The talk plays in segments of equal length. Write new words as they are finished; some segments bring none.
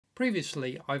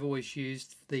Previously, I've always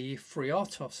used the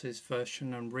FreeRTOS's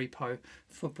version and repo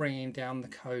for bringing down the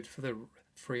code for the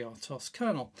FreeRTOS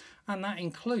kernel, and that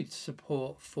includes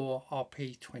support for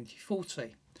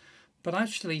RP2040. But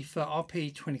actually for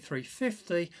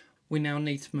RP2350, we now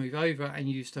need to move over and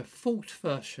use the forked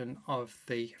version of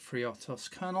the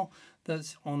FreeRTOS kernel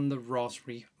that's on the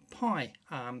Raspberry Pi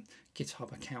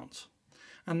GitHub account.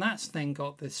 And that's then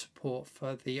got the support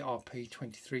for the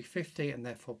RP2350 and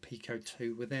therefore Pico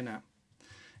 2 within it.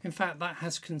 In fact, that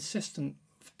has consistent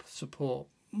support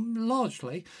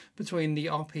largely between the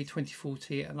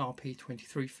RP2040 and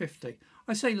RP2350.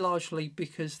 I say largely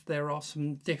because there are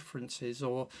some differences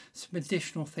or some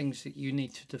additional things that you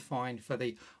need to define for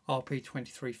the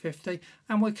RP2350,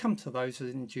 and we'll come to those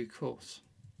in due course.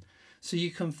 So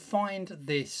you can find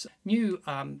this new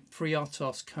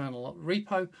FreeRTOS kernel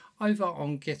repo over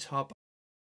on GitHub